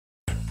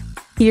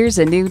Here's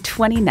a new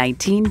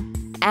 2019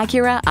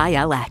 Acura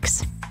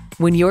ILX.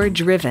 When you're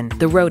driven,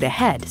 the road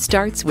ahead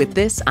starts with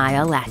this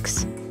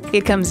ILX.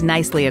 It comes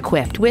nicely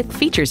equipped with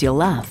features you'll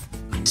love: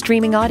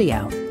 streaming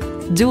audio,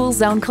 dual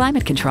zone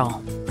climate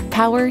control,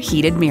 power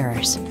heated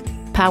mirrors,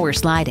 power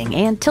sliding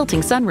and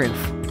tilting sunroof,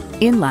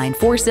 inline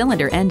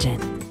 4-cylinder engine,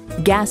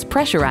 gas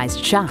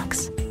pressurized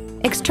shocks,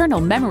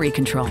 external memory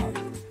control,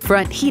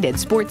 front heated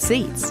sports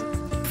seats,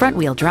 front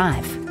wheel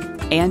drive,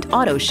 and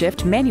auto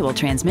shift manual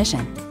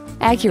transmission.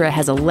 Acura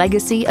has a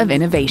legacy of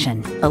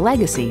innovation, a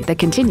legacy that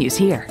continues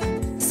here.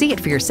 See it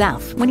for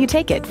yourself when you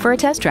take it for a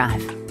test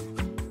drive.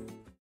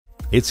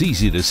 It's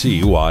easy to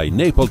see why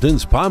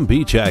Napleton's Palm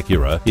Beach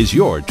Acura is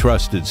your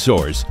trusted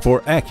source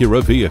for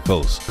Acura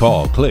vehicles.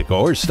 Call, click,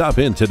 or stop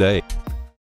in today.